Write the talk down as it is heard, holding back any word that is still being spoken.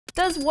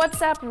Does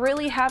WhatsApp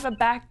really have a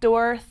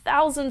backdoor?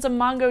 Thousands of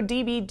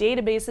MongoDB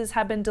databases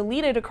have been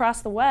deleted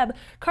across the web.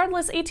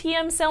 Cardless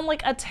ATMs sound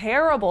like a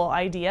terrible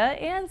idea,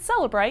 and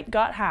Cellebrite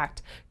got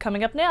hacked.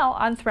 Coming up now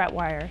on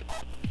ThreatWire.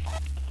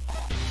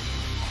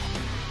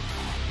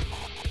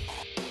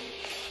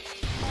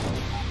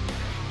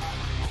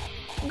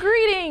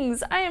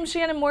 Greetings! I am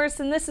Shannon Morris,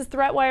 and this is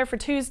ThreatWire for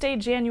Tuesday,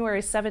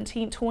 January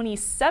 17,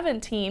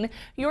 2017,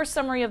 your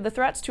summary of the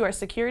threats to our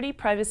security,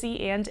 privacy,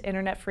 and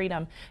internet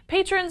freedom.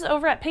 Patrons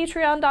over at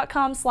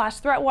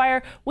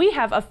patreon.com/threatwire, we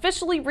have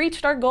officially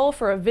reached our goal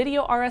for a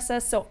video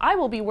RSS, so I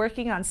will be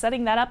working on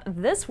setting that up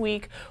this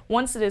week.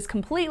 Once it is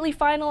completely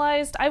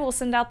finalized, I will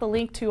send out the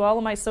link to all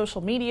of my social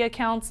media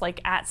accounts,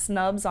 like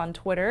 @snubs on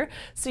Twitter,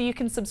 so you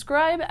can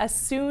subscribe as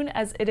soon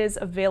as it is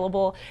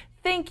available.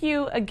 Thank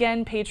you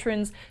again,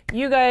 patrons.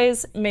 You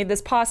guys made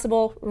this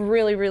possible.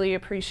 Really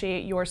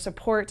appreciate your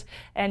support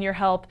and your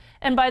help.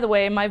 And by the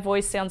way, my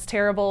voice sounds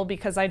terrible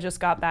because I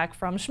just got back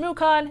from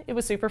ShmooCon. It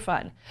was super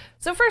fun.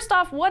 So first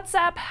off,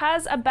 WhatsApp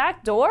has a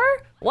backdoor?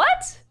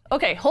 What?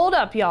 Okay, hold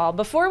up, y'all.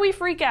 Before we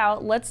freak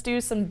out, let's do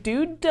some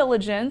due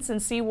diligence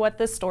and see what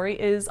this story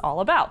is all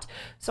about.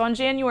 So on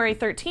January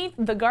 13th,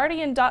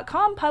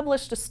 TheGuardian.com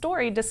published a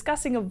story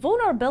discussing a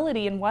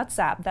vulnerability in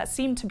WhatsApp that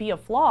seemed to be a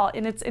flaw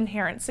in its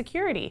inherent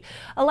security,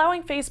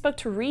 allowing Facebook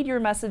to read your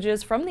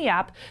messages from the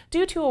app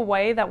due to a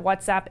way that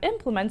WhatsApp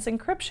implements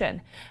encryption.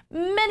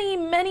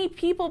 Many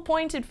people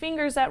pointed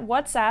fingers at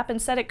WhatsApp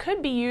and said it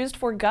could be used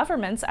for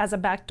governments as a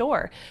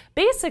backdoor.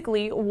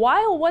 Basically,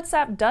 while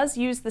WhatsApp does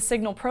use the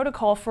Signal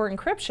protocol for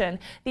encryption,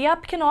 the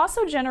app can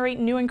also generate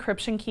new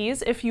encryption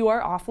keys if you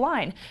are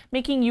offline,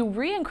 making you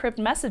re-encrypt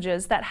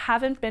messages that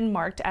haven't been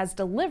marked as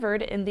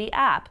delivered in the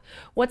app.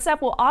 WhatsApp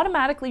will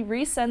automatically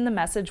resend the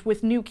message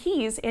with new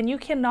keys, and you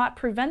cannot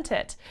prevent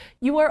it.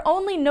 You are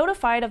only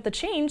notified of the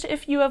change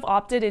if you have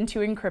opted into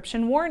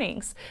encryption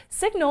warnings.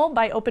 Signal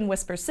by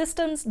OpenWhisper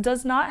Systems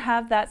does not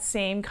have that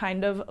same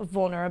kind of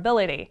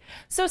vulnerability.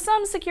 So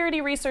some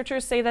security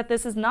researchers say that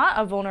this is not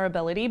a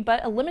vulnerability,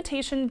 but a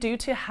limitation due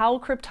to how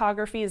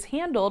cryptography is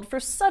handled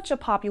for such a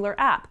popular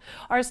app.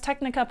 Ars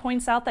Technica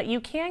points out that you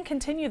can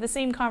continue the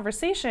same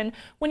conversation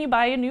when you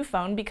buy a new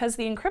phone because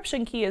the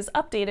encryption key is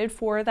updated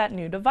for that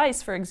new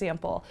device, for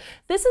example.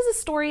 This is a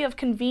story of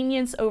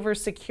convenience over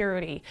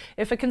security.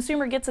 If a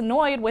consumer gets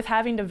annoyed with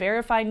having to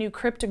verify new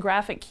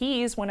cryptographic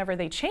keys whenever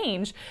they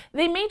change,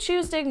 they may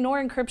choose to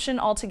ignore encryption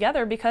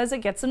altogether because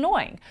it gets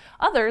annoying.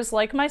 Others,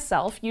 like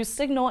myself, use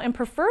Signal and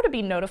prefer to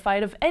be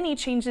notified of any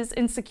changes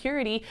in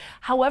security,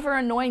 however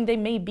annoying they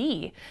may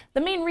be.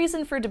 The main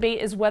reason for debate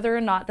is whether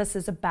or not this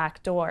is a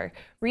backdoor.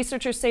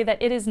 Researchers say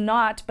that it is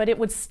not, but it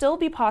would still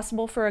be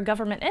possible for a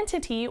government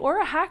entity or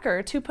a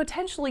hacker to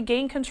potentially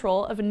gain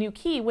control of a new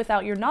key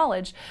without your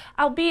knowledge,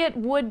 albeit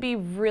would be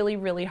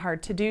really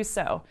hard to do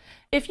so.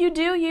 If you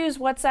do use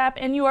WhatsApp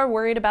and you are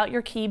worried about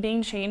your key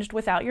being changed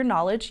without your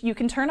knowledge, you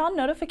can turn on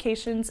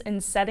notifications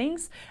in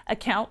Settings,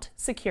 Account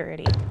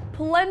Security.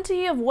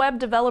 Plenty of web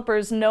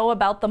developers know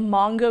about the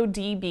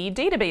MongoDB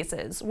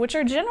databases, which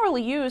are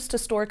generally used to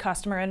store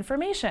customer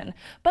information.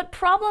 But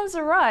problems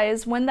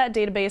arise when that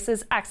database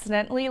is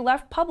accidentally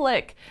left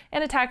public,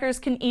 and attackers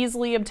can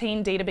easily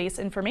obtain database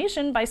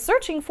information by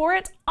searching for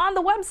it on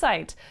the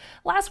website.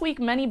 Last week,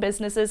 many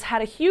businesses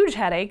had a huge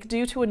headache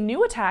due to a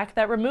new attack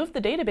that removed the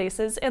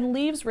databases and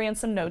leaves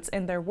ransom notes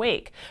in their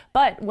wake.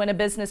 But when a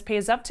business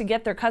pays up to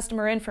get their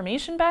customer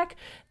information back,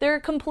 they're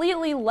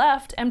completely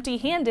left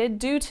empty-handed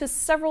due to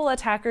several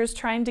attackers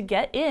trying to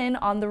get in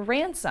on the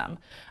ransom.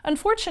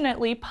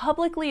 Unfortunately,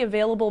 publicly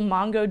available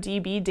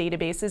MongoDB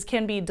databases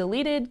can be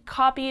deleted,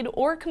 copied,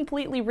 or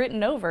completely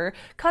written over,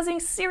 causing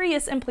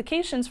serious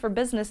implications for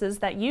businesses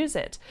that use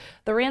it.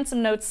 The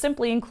ransom note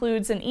simply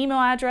includes an email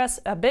address,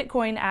 a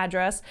Bitcoin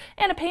address,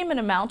 and a payment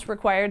amount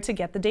required to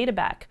get the data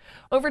back.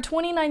 Over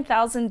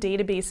 29,000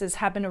 databases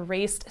have been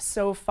erased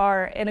so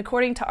far, and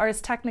according to Ars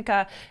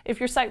Technica, if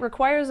your site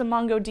requires a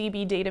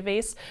MongoDB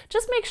database,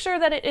 just make sure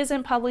that it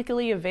isn't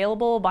publicly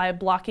available by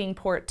blocking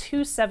port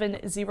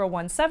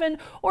 27017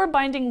 or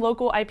binding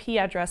local IP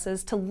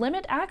addresses to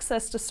limit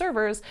access to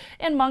servers,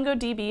 and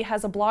MongoDB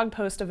has a blog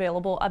post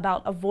available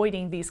about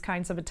avoiding these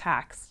kinds of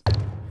attacks.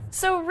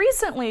 So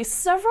recently,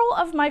 several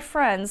of my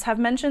friends have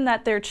mentioned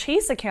that their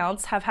Chase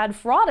accounts have had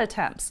fraud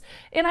attempts,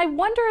 and I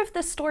wonder if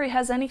this story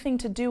has anything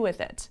to do with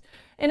it.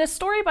 In a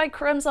story by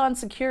Crimson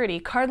Security,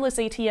 cardless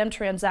ATM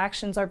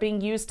transactions are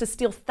being used to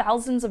steal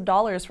thousands of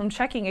dollars from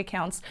checking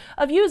accounts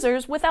of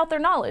users without their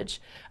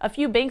knowledge. A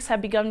few banks have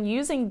begun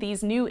using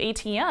these new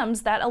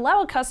ATMs that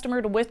allow a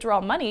customer to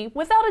withdraw money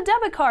without a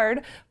debit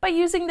card by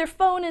using their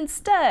phone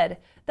instead.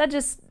 That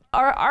just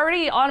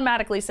already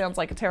automatically sounds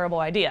like a terrible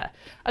idea.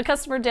 A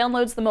customer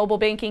downloads the mobile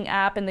banking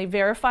app and they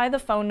verify the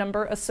phone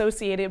number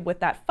associated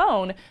with that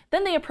phone.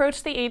 Then they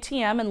approach the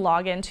ATM and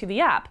log into the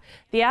app.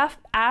 The app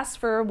asks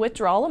for a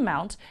withdrawal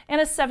amount,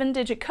 and a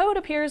 7-digit code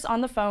appears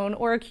on the phone,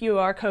 or a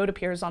QR code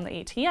appears on the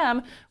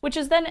ATM, which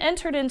is then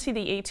entered into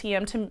the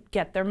ATM to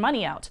get their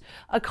money out.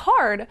 A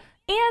card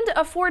and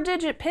a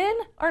 4-digit PIN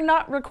are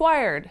not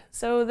required,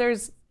 so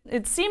there's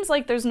It seems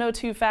like there's no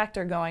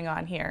two-factor going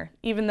on here,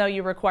 even though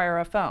you require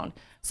a phone.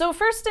 So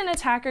first, an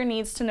attacker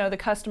needs to know the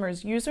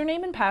customer's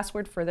username and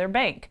password for their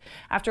bank.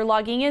 After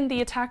logging in, the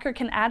attacker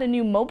can add a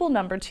new mobile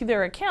number to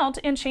their account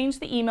and change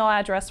the email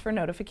address for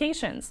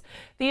notifications.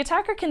 The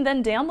attacker can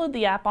then download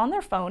the app on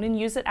their phone and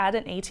use it at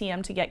an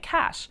ATM to get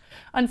cash.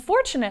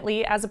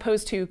 Unfortunately, as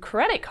opposed to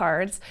credit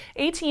cards,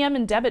 ATM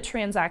and debit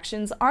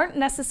transactions aren't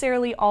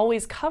necessarily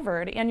always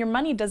covered, and your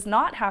money does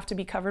not have to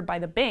be covered by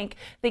the bank.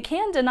 They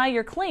can deny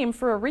your claim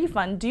for a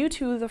refund due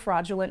to the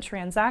fraudulent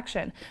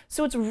transaction.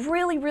 So it's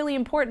really, really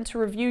important to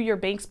review your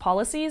bank's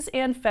policies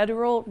and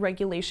Federal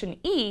Regulation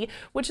E,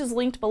 which is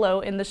linked below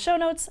in the show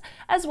notes,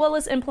 as well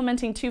as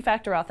implementing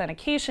two-factor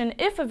authentication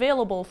if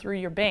available through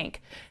your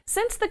bank.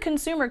 Since the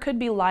consumer could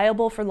be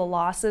liable for the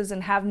losses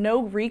and have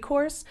no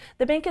recourse,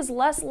 the bank is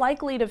less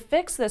likely to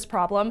fix this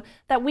problem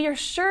that we are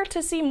sure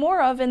to see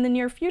more of in the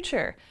near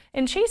future.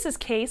 In Chase's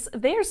case,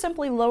 they are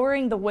simply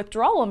lowering the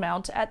withdrawal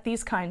amount at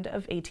these kind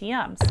of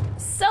ATMs.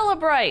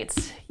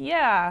 Cellebrite.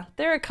 Yeah,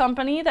 they're a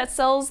company that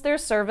sells their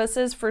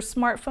services for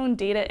smartphone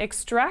data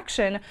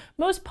extraction,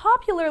 most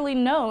popularly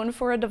known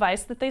for a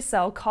device that they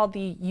sell called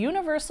the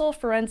Universal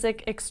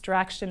Forensic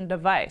Extraction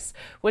Device,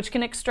 which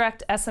can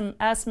extract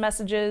SMS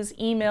messages,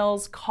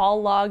 emails,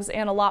 call logs,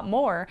 and a lot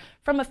more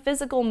from a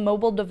physical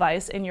mobile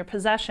device in your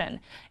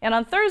possession. And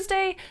on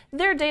Thursday,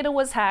 their data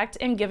was hacked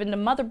and given to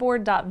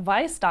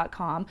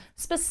motherboard.vice.com,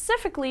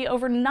 specifically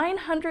over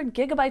 900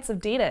 gigabytes of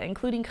data,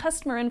 including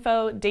customer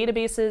info,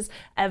 databases,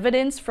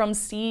 evidence from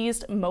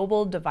seized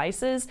mobile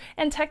devices,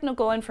 and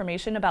technical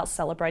information about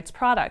Cellebrite's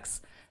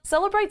products.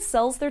 Cellebrite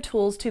sells their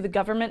tools to the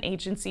government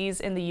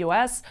agencies in the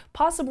US,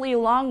 possibly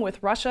along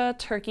with Russia,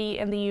 Turkey,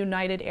 and the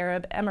United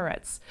Arab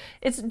Emirates.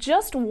 It's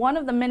just one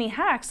of the many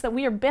hacks that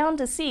we are bound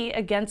to see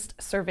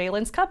against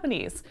surveillance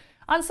companies.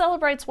 On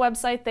Cellebrite's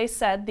website, they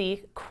said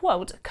the,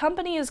 quote,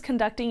 company is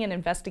conducting an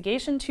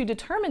investigation to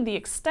determine the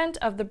extent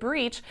of the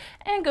breach,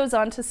 and goes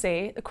on to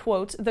say,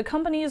 quote, the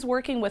company is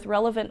working with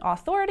relevant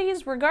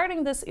authorities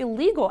regarding this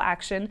illegal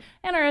action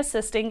and are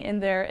assisting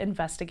in their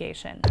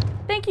investigation.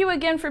 Thank you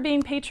again for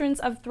being patrons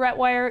of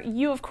ThreatWire.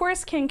 You, of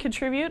course, can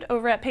contribute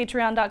over at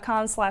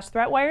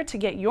patreon.com/ThreatWire to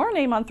get your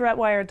name on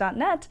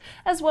threatwire.net,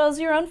 as well as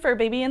your own fur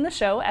baby in the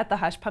show at the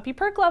Hush Puppy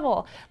perk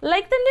level.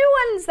 Like the new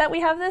ones that we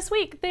have this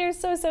week. They're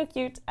so, so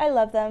cute. I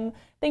love them.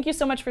 Thank you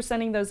so much for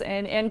sending those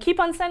in, and keep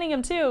on sending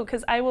them too,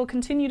 because I will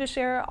continue to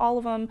share all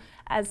of them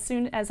as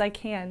soon as I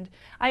can.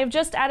 I have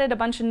just added a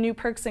bunch of new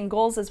perks and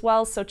goals as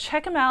well, so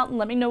check them out and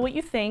let me know what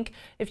you think.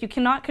 If you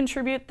cannot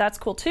contribute, that's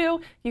cool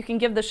too. You can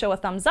give the show a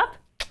thumbs up,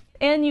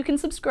 and you can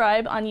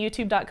subscribe on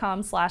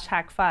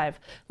youtube.com/hack5.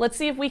 Let's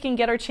see if we can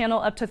get our channel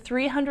up to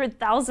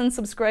 300,000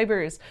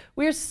 subscribers.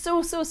 We're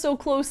so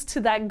close to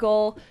that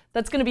goal.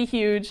 That's gonna be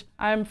huge.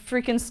 I'm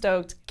freaking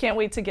stoked. Can't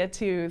wait to get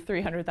to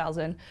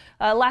 300,000.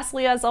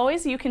 Lastly, as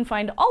always, you can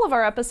find all of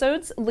our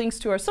episodes, links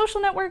to our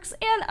social networks,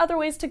 and other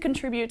ways to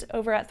contribute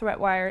over at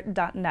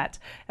threatwire.net.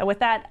 And with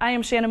that, I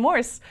am Shannon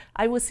Morse.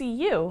 I will see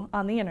you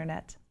on the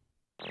internet.